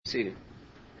Seated.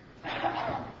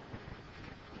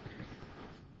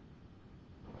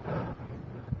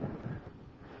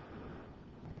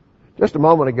 Just a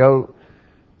moment ago,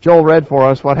 Joel read for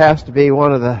us what has to be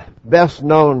one of the best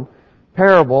known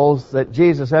parables that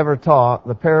Jesus ever taught,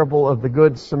 the parable of the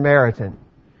Good Samaritan.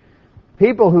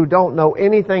 People who don't know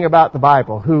anything about the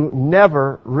Bible, who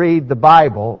never read the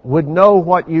Bible, would know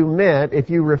what you meant if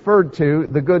you referred to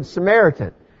the Good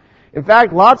Samaritan. In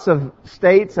fact, lots of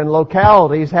states and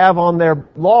localities have on their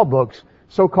law books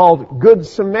so-called Good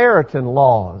Samaritan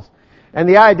laws. And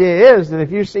the idea is that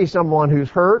if you see someone who's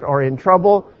hurt or in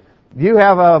trouble, you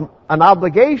have an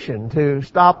obligation to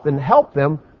stop and help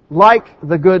them like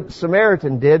the Good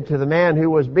Samaritan did to the man who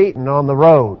was beaten on the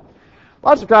road.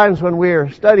 Lots of times when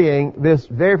we're studying this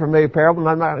very familiar parable, and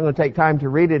I'm not going to take time to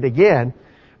read it again,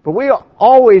 but we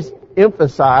always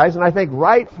emphasize, and I think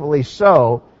rightfully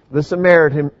so, the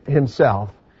Samaritan himself.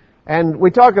 And we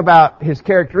talk about his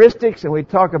characteristics, and we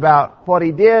talk about what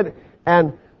he did,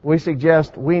 and we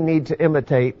suggest we need to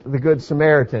imitate the Good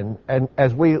Samaritan and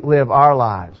as we live our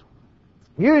lives.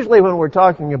 Usually when we're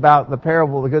talking about the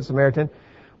parable of the Good Samaritan,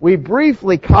 we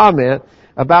briefly comment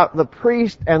about the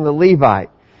priest and the Levite.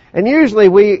 And usually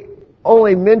we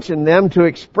only mention them to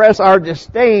express our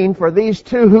disdain for these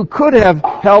two who could have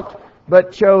helped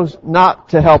but chose not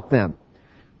to help them.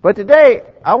 But today,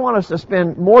 I want us to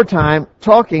spend more time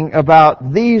talking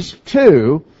about these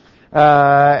two,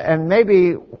 and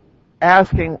maybe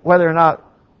asking whether or not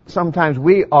sometimes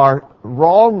we are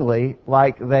wrongly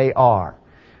like they are.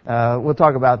 We'll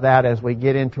talk about that as we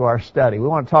get into our study. We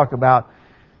want to talk about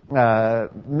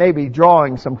maybe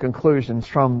drawing some conclusions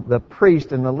from the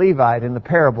priest and the Levite in the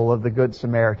parable of the Good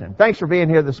Samaritan. Thanks for being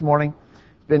here this morning.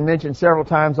 It's been mentioned several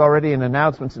times already in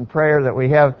announcements and prayer that we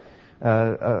have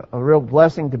a real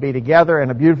blessing to be together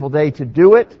and a beautiful day to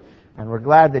do it. And we're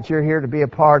glad that you're here to be a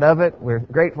part of it. We're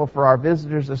grateful for our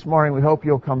visitors this morning. We hope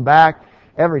you'll come back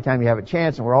every time you have a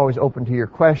chance, and we're always open to your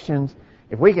questions.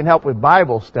 If we can help with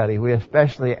Bible study, we're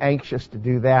especially anxious to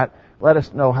do that. Let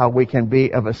us know how we can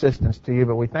be of assistance to you,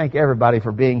 but we thank everybody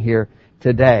for being here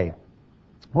today.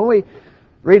 When we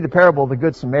read the parable of the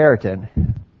Good Samaritan,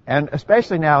 and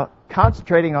especially now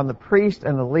concentrating on the priest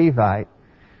and the Levite,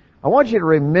 I want you to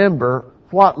remember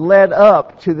what led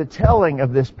up to the telling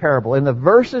of this parable. In the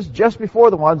verses just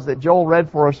before the ones that Joel read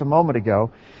for us a moment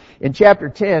ago, in chapter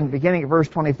 10, beginning at verse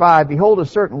 25, behold, a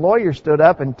certain lawyer stood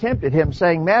up and tempted him,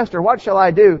 saying, Master, what shall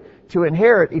I do to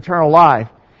inherit eternal life?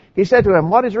 He said to him,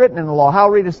 What is written in the law? How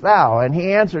readest thou? And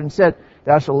he answered and said,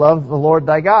 Thou shalt love the Lord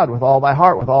thy God with all thy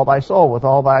heart, with all thy soul, with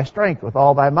all thy strength, with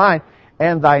all thy mind,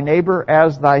 and thy neighbor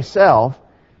as thyself.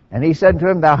 And he said to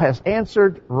him, Thou hast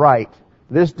answered right.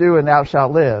 This do, and thou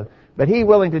shalt live. But he,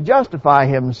 willing to justify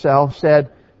himself,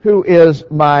 said, Who is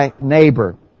my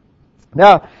neighbor?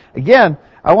 Now, again,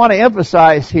 I want to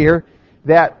emphasize here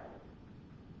that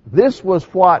this was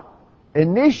what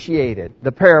initiated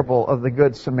the parable of the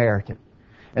Good Samaritan.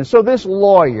 And so this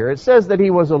lawyer, it says that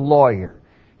he was a lawyer.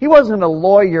 He wasn't a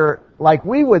lawyer like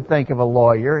we would think of a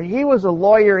lawyer. He was a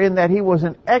lawyer in that he was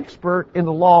an expert in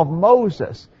the law of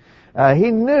Moses.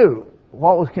 He knew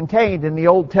what was contained in the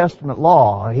Old Testament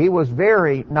law. He was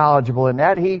very knowledgeable in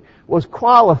that. He was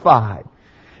qualified.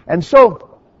 And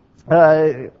so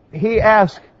he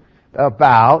asked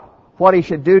about what he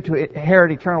should do to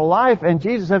inherit eternal life, and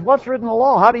Jesus said, What's written in the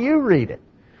law? How do you read it?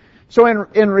 So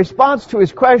in response to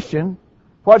his question,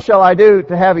 what shall I do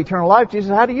to have eternal life? Jesus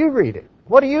said, How do you read it?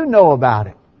 What do you know about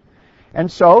it?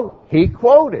 And so he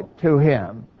quoted to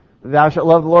him, Thou shalt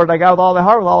love the Lord thy God with all thy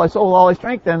heart, with all thy soul, with all thy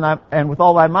strength, and with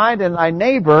all thy mind, and thy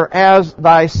neighbor as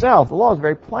thyself. The law is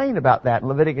very plain about that in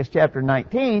Leviticus chapter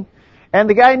 19, and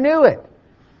the guy knew it.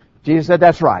 Jesus said,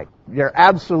 That's right. You're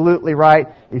absolutely right.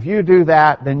 If you do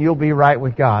that, then you'll be right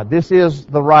with God. This is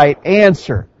the right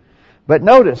answer. But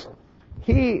notice,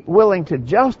 he, willing to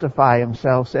justify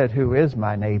himself, said, Who is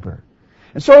my neighbor?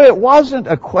 And so it wasn't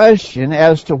a question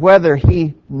as to whether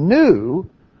he knew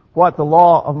what the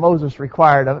law of Moses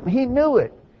required of him. He knew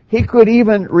it. He could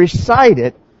even recite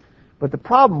it. But the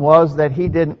problem was that he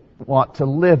didn't want to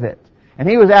live it. And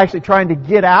he was actually trying to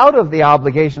get out of the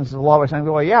obligations of the law by saying,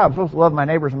 Well, yeah, I'm supposed to love my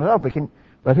neighbors myself,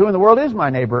 but who in the world is my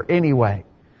neighbor anyway?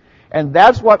 And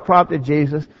that's what prompted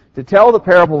Jesus to tell the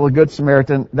parable of the Good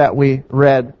Samaritan that we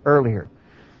read earlier.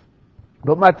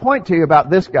 But my point to you about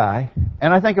this guy,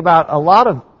 and I think about a lot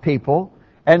of people,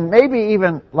 and maybe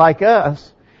even like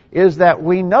us, is that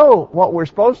we know what we're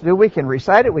supposed to do. We can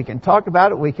recite it. We can talk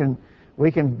about it. We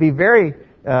can be very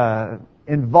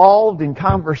involved in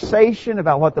conversation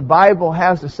about what the Bible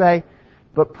has to say.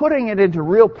 But putting it into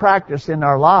real practice in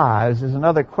our lives is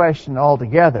another question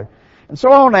altogether. And so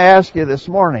I want to ask you this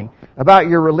morning about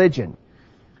your religion.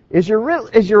 Is your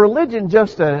religion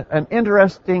just an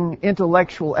interesting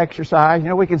intellectual exercise? You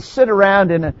know, we can sit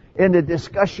around in a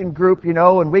discussion group, you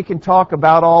know, and we can talk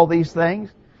about all these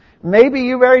things. Maybe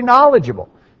you're very knowledgeable.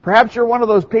 Perhaps you're one of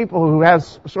those people who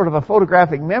has sort of a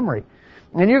photographic memory.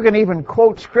 And you can even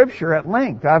quote Scripture at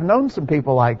length. I've known some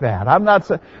people like that.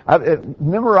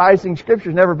 Memorizing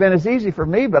Scripture's never been as easy for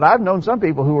me, but I've known some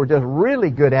people who were just really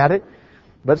good at it.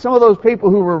 But some of those people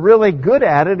who were really good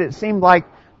at it, it seemed like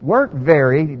weren't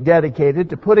very dedicated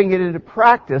to putting it into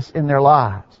practice in their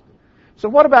lives. So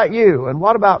what about you and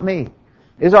what about me?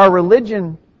 Is our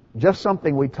religion just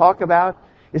something we talk about?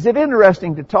 Is it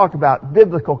interesting to talk about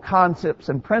biblical concepts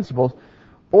and principles,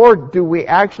 or do we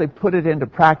actually put it into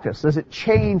practice? Does it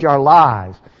change our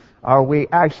lives? Are we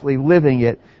actually living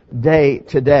it day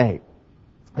to day?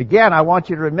 Again, I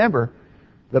want you to remember,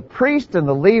 the priest and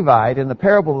the Levite in the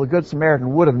parable of the Good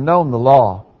Samaritan would have known the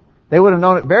law. They would have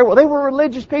known it very well. They were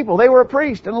religious people. They were a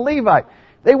priest and a Levite.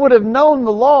 They would have known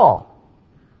the law.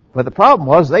 But the problem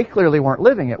was they clearly weren't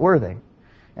living it, were they?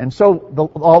 And so,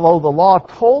 although the law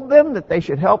told them that they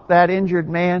should help that injured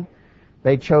man,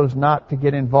 they chose not to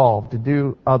get involved, to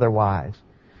do otherwise.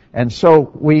 And so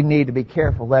we need to be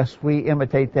careful lest we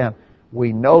imitate them.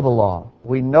 We know the law.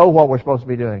 We know what we're supposed to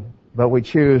be doing, but we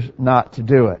choose not to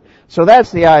do it. So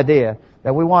that's the idea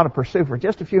that we want to pursue for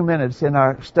just a few minutes in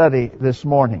our study this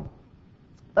morning.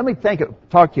 Let me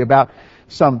talk to you about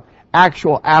some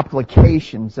actual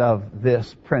applications of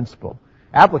this principle.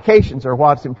 Applications are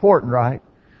what's important, right?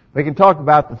 We can talk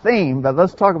about the theme, but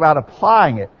let's talk about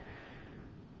applying it.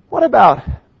 What about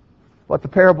what the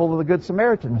parable of the Good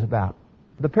Samaritan is about?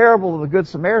 The parable of the Good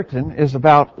Samaritan is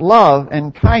about love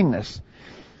and kindness.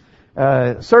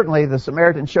 Certainly the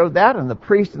Samaritan showed that, and the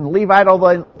priest and the Levite,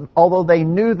 although they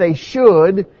knew they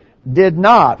should, did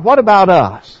not. What about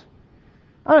us?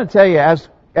 I'm going to tell you,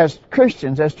 as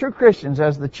Christians, as true Christians,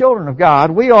 as the children of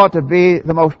God, we ought to be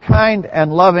the most kind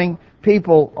and loving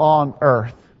people on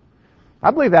earth.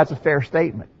 I believe that's a fair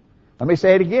statement. Let me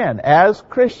say it again. As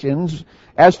Christians,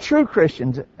 as true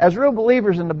Christians, as real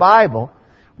believers in the Bible,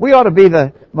 we ought to be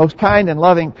the most kind and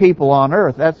loving people on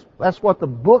earth. That's what the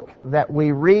book that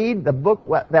we read, the book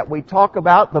that we talk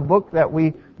about, the book that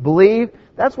we believe,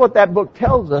 that's what that book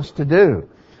tells us to do.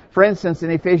 For instance,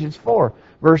 in Ephesians 4,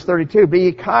 verse 32, be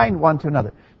ye kind one to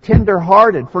another,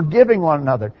 tender-hearted, forgiving one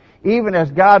another, even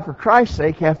as God for Christ's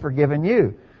sake hath forgiven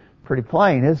you. Pretty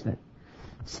plain, isn't it?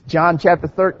 John chapter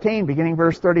 13, beginning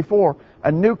verse 34,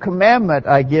 a new commandment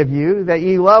I give you, that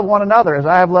ye love one another as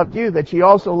I have loved you, that ye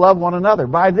also love one another.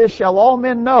 By this shall all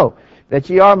men know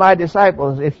that ye are my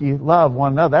disciples, if ye love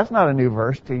one another. That's not a new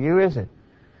verse to you, is it?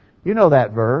 You know that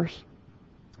verse.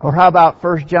 Or how about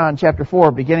 1 John chapter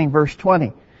 4, beginning verse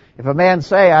 20? If a man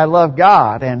say, I love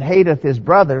God, and hateth his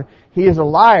brother, he is a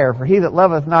liar. For he that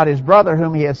loveth not his brother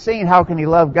whom he hath seen, how can he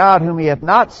love God whom he hath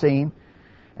not seen?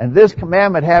 And this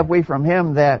commandment have we from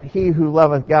him, that he who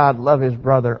loveth God love his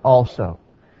brother also.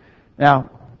 Now,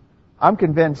 I'm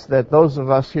convinced that those of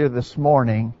us here this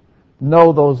morning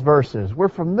know those verses. We're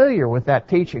familiar with that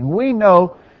teaching. We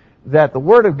know that the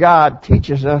Word of God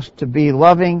teaches us to be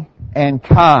loving and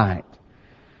kind.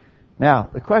 Now,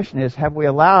 the question is, have we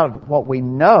allowed what we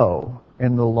know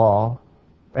in the law,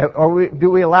 or do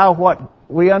we allow what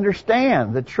we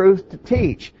understand, the truth, to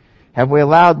teach? Have we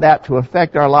allowed that to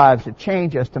affect our lives, to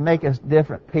change us, to make us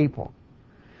different people?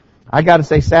 I got to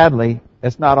say, sadly,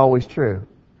 that's not always true.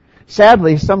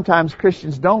 Sadly, sometimes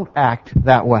Christians don't act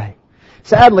that way.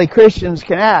 Sadly, Christians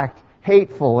can act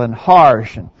hateful and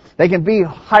harsh, and they can be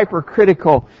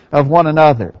hypercritical of one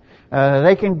another.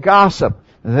 They can gossip.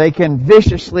 They can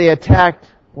viciously attack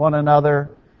one another.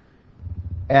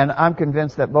 And I'm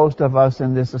convinced that most of us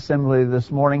in this assembly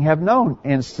this morning have known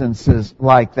instances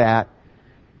like that.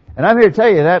 And I'm here to tell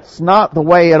you that's not the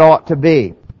way it ought to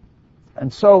be.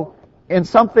 And so, in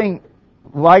something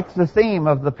like the theme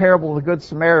of the parable of the Good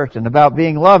Samaritan, about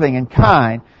being loving and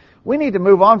kind, we need to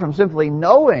move on from simply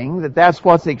knowing that that's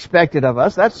what's expected of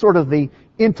us. That's sort of the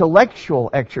intellectual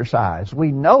exercise.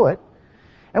 We know it.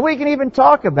 And we can even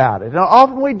talk about it. And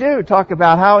often we do talk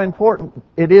about how important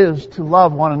it is to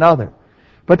love one another.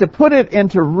 But to put it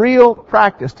into real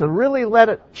practice, to really let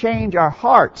it change our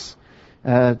hearts,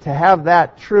 to have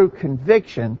that true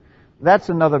conviction, that's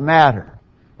another matter.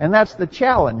 And that's the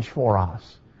challenge for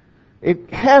us.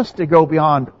 It has to go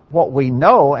beyond what we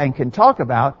know and can talk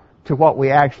about to what we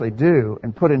actually do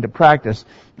and put into practice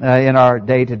in our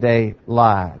day-to-day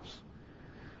lives.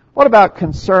 What about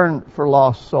concern for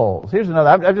lost souls? Here's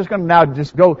another. I'm just going to now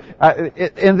just go.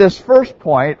 In this first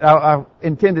point, I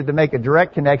intended to make a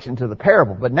direct connection to the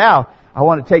parable, but now I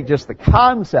want to take just the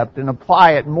concept and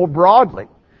apply it more broadly.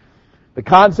 The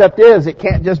concept is it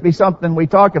can't just be something we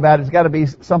talk about. It's got to be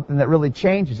something that really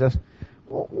changes us.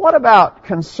 What about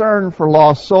concern for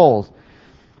lost souls?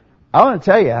 I want to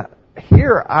tell you,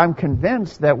 here I'm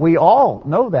convinced that we all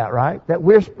know that, right? That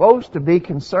we're supposed to be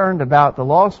concerned about the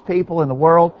lost people in the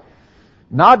world,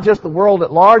 not just the world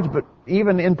at large, but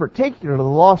even in particular the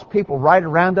lost people right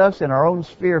around us in our own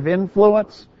sphere of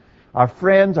influence, our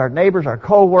friends, our neighbors, our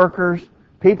co-workers,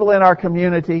 people in our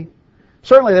community.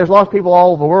 Certainly there's lost people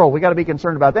all over the world. We've got to be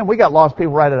concerned about them. We got lost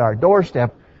people right at our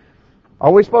doorstep.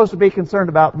 Are we supposed to be concerned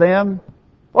about them?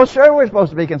 Well, sure we're supposed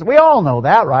to be concerned. We all know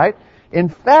that, right? In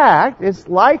fact, it's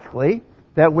likely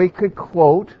that we could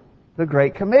quote the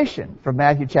Great Commission from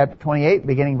Matthew chapter 28,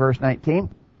 beginning verse 19.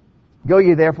 Go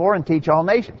ye therefore and teach all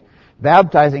nations,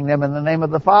 baptizing them in the name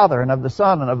of the Father and of the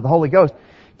Son and of the Holy Ghost,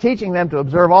 teaching them to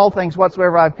observe all things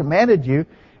whatsoever I've commanded you,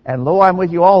 and lo, I'm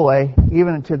with you always,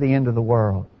 even unto the end of the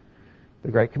world.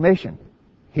 The Great Commission.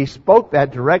 He spoke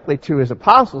that directly to his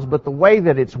apostles, but the way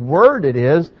that it's worded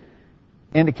is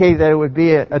indicated that it would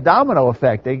be a domino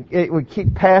effect. It would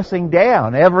keep passing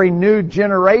down. Every new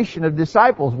generation of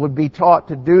disciples would be taught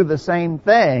to do the same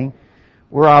thing.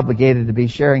 We're obligated to be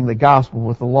sharing the gospel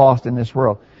with the lost in this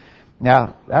world.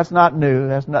 Now, that's not new.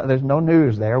 There's no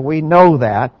news there. We know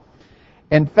that.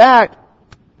 In fact,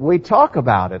 we talk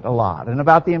about it a lot and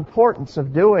about the importance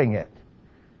of doing it.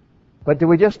 But do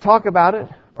we just talk about it,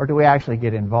 or do we actually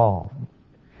get involved?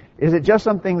 Is it just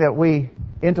something that we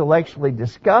intellectually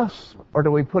discuss, or do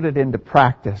we put it into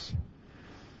practice?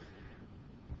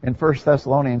 In 1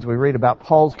 Thessalonians, we read about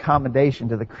Paul's commendation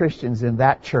to the Christians in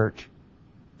that church.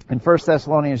 In 1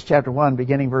 Thessalonians chapter 1,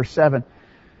 beginning verse 7,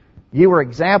 "You were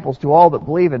examples to all that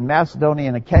believe in Macedonia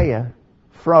and Achaia.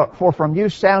 For from you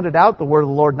sounded out the word of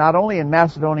the Lord, not only in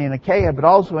Macedonia and Achaia, but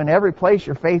also in every place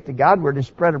your faith to Godward is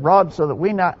spread abroad, so that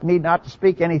we need not to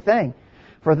speak anything.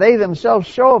 For they themselves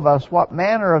show of us what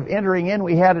manner of entering in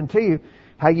we had unto you,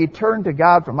 how you turned to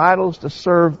God from idols to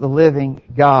serve the living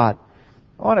God."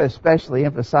 I want to especially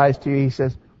emphasize to you, he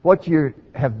says, what you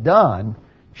have done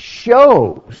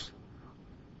shows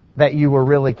that you were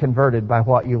really converted by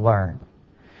what you learned.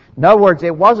 In other words,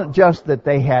 it wasn't just that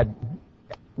they had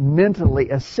mentally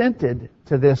assented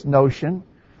to this notion,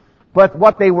 but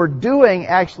what they were doing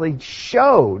actually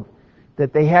showed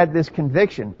that they had this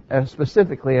conviction,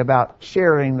 specifically about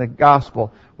sharing the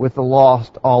gospel with the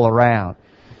lost all around.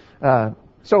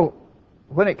 So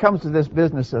when it comes to this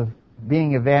business of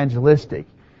being evangelistic,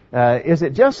 is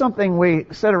it just something we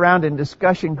sit around in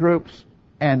discussion groups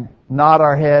and nod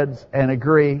our heads and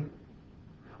agree?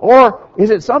 Or is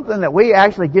it something that we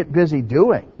actually get busy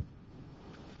doing?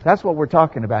 That's what we're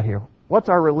talking about here. What's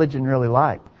our religion really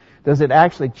like? Does it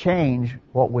actually change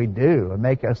what we do and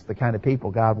make us the kind of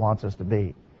people God wants us to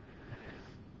be?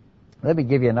 Let me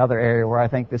give you another area where I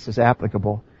think this is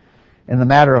applicable in the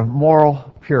matter of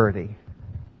moral purity.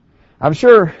 I'm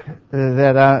sure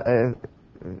that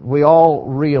we all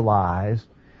realize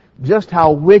just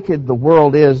how wicked the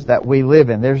world is that we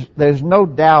live in. There's no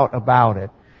doubt about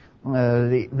it.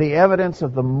 The evidence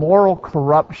of the moral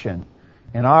corruption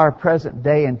in our present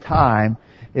day and time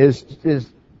is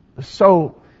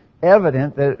so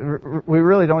evident that we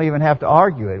really don't even have to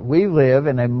argue it. We live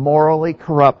in a morally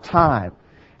corrupt time.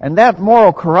 And that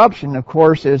moral corruption, of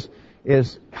course,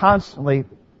 is constantly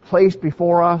placed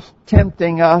before us,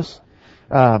 tempting us.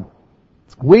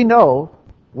 We know,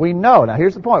 now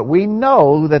here's the point, we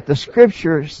know that the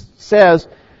Scripture says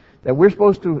that we're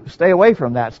supposed to stay away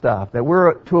from that stuff, that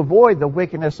we're to avoid the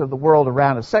wickedness of the world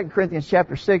around us. 2 Corinthians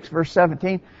chapter 6, verse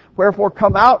 17, "Wherefore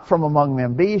come out from among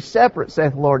them, be ye separate,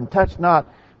 saith the Lord, and touch not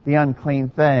the unclean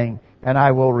thing, and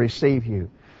I will receive you."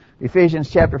 Ephesians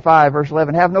chapter 5, verse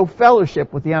 11, "Have no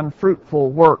fellowship with the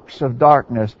unfruitful works of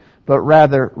darkness, but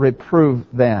rather reprove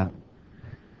them."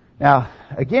 Now,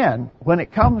 again, when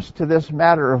it comes to this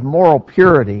matter of moral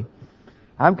purity,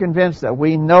 I'm convinced that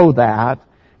we know that,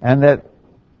 and that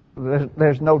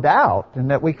there's no doubt,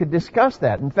 and that we could discuss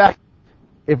that. In fact,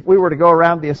 if we were to go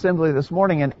around the assembly this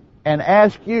morning and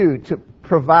ask you to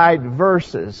provide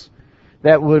verses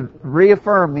that would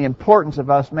reaffirm the importance of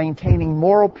us maintaining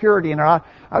moral purity in our life,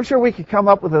 I'm sure we could come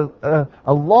up with a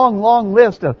long, long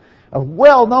list of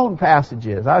well-known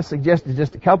passages. I suggested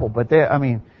just a couple, but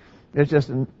there's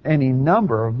just any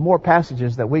number of more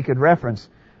passages that we could reference,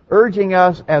 urging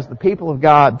us as the people of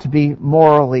God to be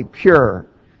morally pure.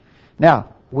 Now,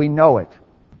 we know it.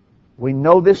 We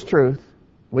know this truth.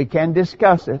 We can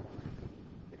discuss it.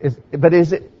 But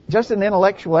is it just an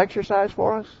intellectual exercise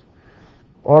for us?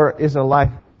 Or is it a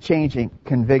life-changing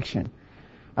conviction?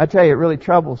 I tell you, it really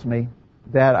troubles me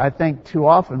that I think too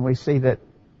often we see that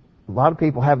a lot of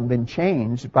people haven't been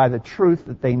changed by the truth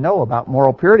that they know about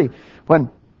moral purity. When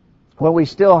we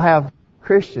still have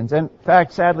Christians, and in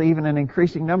fact, sadly, even an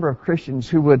increasing number of Christians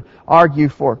who would argue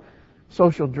for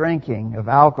social drinking of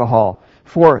alcohol,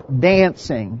 for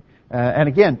dancing, and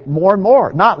again, more and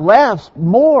more, not less,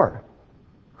 more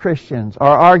Christians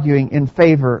are arguing in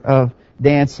favor of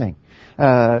dancing.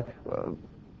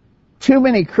 Too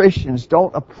many Christians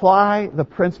don't apply the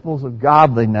principles of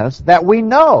godliness that we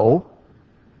know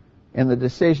in the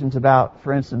decisions about,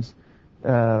 for instance,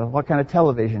 what kind of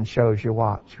television shows you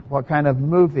watch, what kind of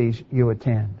movies you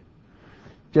attend.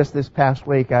 Just this past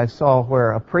week I saw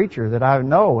where a preacher that I have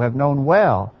known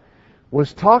well,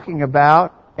 was talking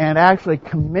about and actually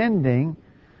commending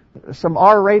some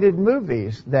R-rated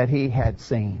movies that he had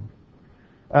seen.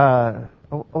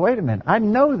 Wait a minute, I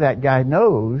know that guy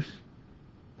knows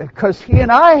because he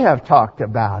and I have talked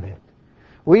about it.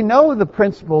 We know the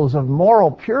principles of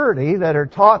moral purity that are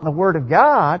taught in the Word of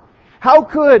God. How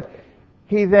could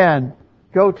he then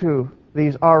go to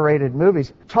these R-rated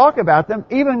movies, talk about them,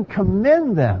 even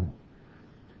commend them?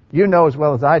 You know as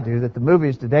well as I do that the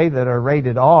movies today that are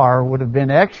rated R would have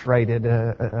been X-rated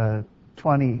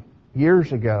 20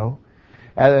 years ago.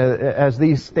 As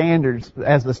the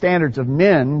standards of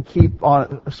men keep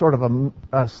on sort of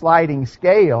a sliding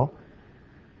scale.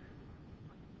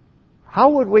 How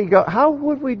would we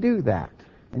do that?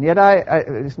 And yet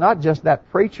it's not just that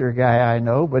preacher guy I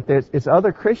know, but it's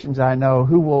other Christians I know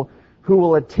who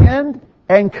will attend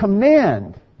and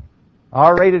commend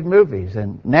R-rated movies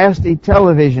and nasty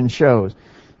television shows.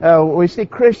 We see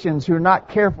Christians who are not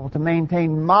careful to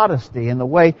maintain modesty in the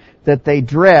way that they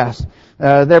dress,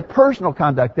 their personal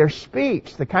conduct, their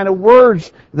speech, the kind of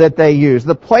words that they use,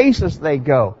 the places they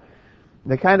go,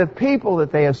 the kind of people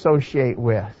that they associate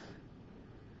with.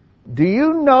 Do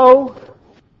you know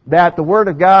that the Word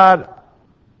of God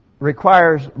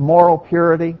requires moral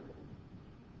purity?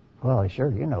 Well,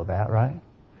 sure, you know that, right?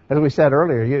 As we said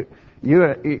earlier, you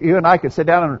and I could sit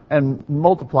down and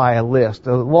multiply a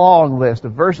long list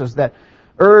of verses that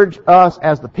urge us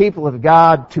as the people of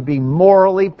God to be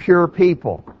morally pure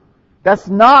people. That's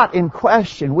not in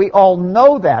question. We all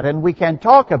know that and we can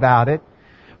talk about it.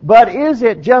 But is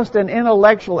it just an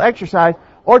intellectual exercise,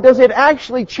 or does it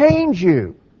actually change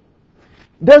you?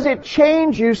 Does it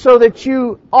change you so that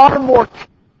you are more careful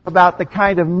about the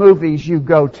kind of movies you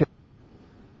go to?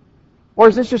 Or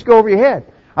does this just go over your head?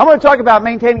 I'm going to talk about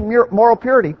maintaining moral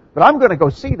purity, but I'm going to go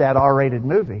see that R-rated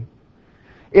movie.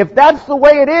 If that's the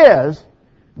way it is,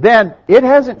 then it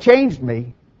hasn't changed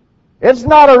me. It's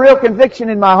not a real conviction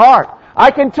in my heart.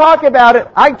 I can talk about it.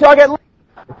 I can talk at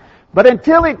length. But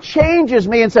until it changes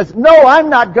me and says, no, I'm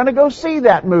not going to go see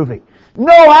that movie.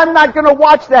 No, I'm not going to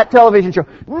watch that television show.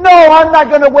 No, I'm not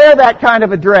going to wear that kind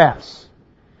of a dress.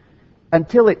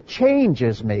 Until it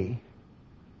changes me,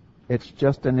 it's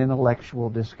just an intellectual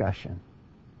discussion.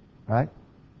 Right?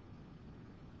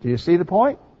 Do you see the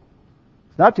point?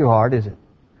 It's not too hard, is it?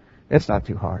 It's not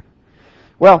too hard.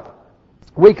 Well,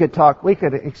 we could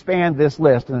expand this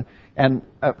list,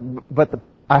 but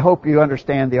I hope you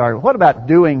understand the argument. What about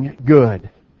doing good?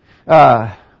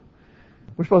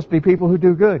 We're supposed to be people who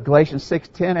do good. Galatians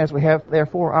 6:10, as we have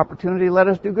therefore opportunity, let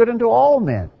us do good unto all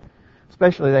men,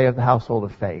 especially they of the household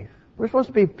of faith. We're supposed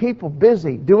to be people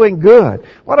busy doing good.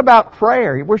 What about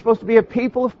prayer? We're supposed to be a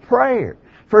people of prayer.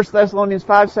 1 Thessalonians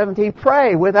 5:17,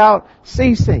 pray without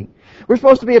ceasing. We're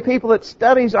supposed to be a people that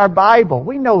studies our Bible.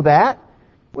 We know that.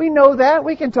 We know that.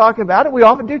 We can talk about it. We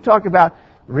often do talk about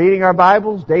reading our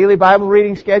Bibles, daily Bible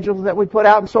reading schedules that we put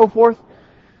out and so forth.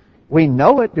 We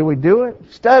know it. Do we do it?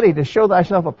 Study to show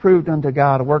thyself approved unto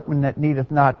God, a workman that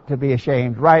needeth not to be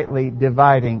ashamed, rightly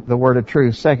dividing the word of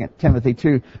truth. 2 Timothy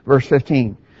 2, verse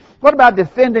 15. What about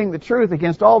defending the truth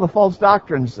against all the false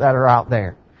doctrines that are out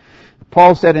there?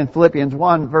 Paul said in Philippians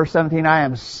 1, verse 17, I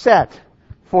am set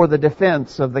for the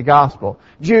defense of the gospel.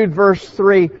 Jude, verse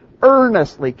 3,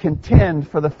 earnestly contend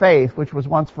for the faith which was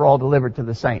once for all delivered to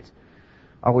the saints.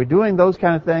 Are we doing those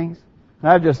kind of things?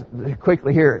 And I've just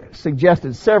quickly here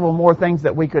suggested several more things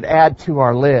that we could add to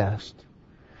our list.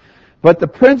 But the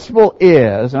principle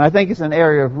is, and I think it's an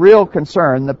area of real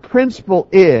concern, the principle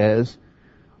is,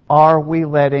 are we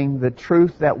letting the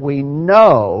truth that we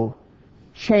know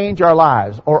change our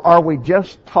lives, or are we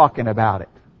just talking about it?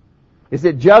 Is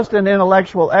it just an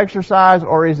intellectual exercise,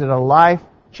 or is it a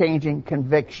life-changing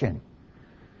conviction?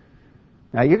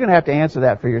 Now, you're going to have to answer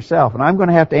that for yourself, and I'm going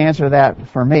to have to answer that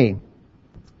for me.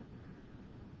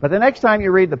 But the next time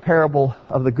you read the parable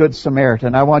of the Good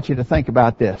Samaritan, I want you to think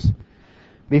about this.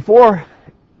 Before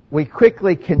we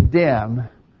quickly condemn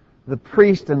the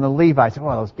priest and the Levites,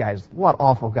 well, those guys, what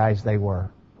awful guys they were.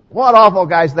 What awful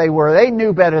guys they were. They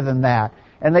knew better than that,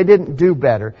 and they didn't do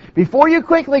better. Before you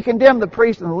quickly condemn the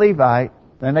priest and the Levite,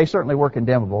 and they certainly were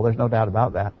condemnable, there's no doubt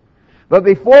about that. But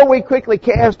before we quickly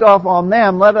cast off on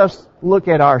them, let us look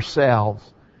at ourselves.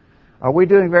 Are we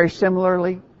doing very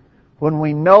similarly? When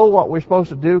we know what we're supposed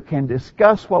to do, can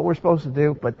discuss what we're supposed to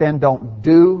do, but then don't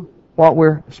do what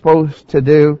we're supposed to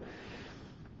do?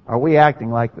 Are we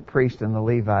acting like the priest and the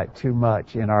Levite too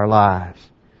much in our lives?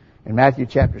 In Matthew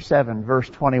chapter 7, verse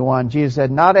 21, Jesus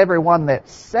said, "Not everyone that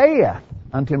saith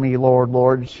unto me, Lord,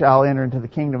 Lord, shall enter into the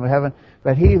kingdom of heaven,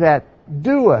 but he that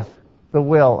doeth the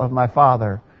will of my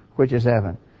Father which is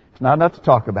heaven." It's not enough to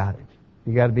talk about it.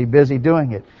 You got to be busy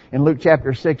doing it. In Luke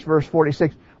chapter 6, verse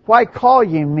 46, "Why call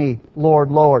ye me Lord,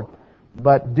 Lord,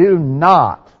 but do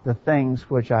not the things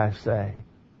which I say?"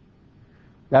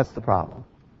 That's the problem.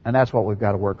 And that's what we've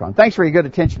got to work on. Thanks for your good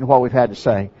attention to what we've had to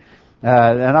say.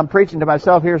 And I'm preaching to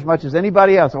myself here as much as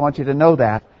anybody else. I want you to know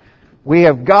that. We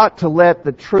have got to let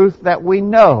the truth that we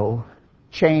know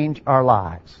change our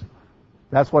lives.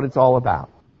 That's what it's all about.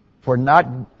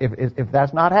 If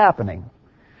that's not happening,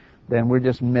 then we're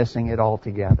just missing it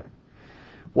altogether.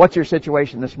 What's your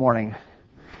situation this morning?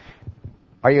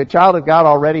 Are you a child of God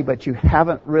already, but you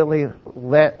haven't really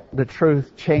let the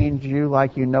truth change you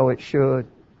like you know it should?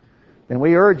 Then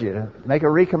we urge you to make a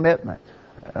recommitment.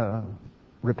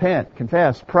 Repent,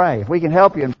 confess, pray. If we can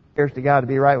help you in prayers to God to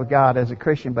be right with God as a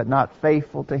Christian but not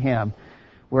faithful to Him,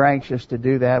 we're anxious to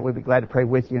do that. We'd be glad to pray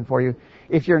with you and for you.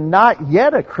 If you're not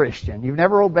yet a Christian, you've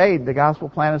never obeyed the gospel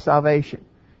plan of salvation,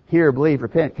 hear, believe,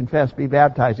 repent, confess, be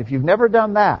baptized. If you've never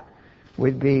done that,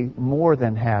 we'd be more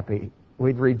than happy.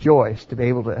 We'd rejoice to be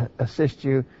able to assist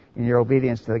you in your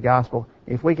obedience to the gospel.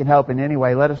 If we can help in any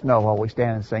way, let us know while we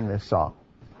stand and sing this song.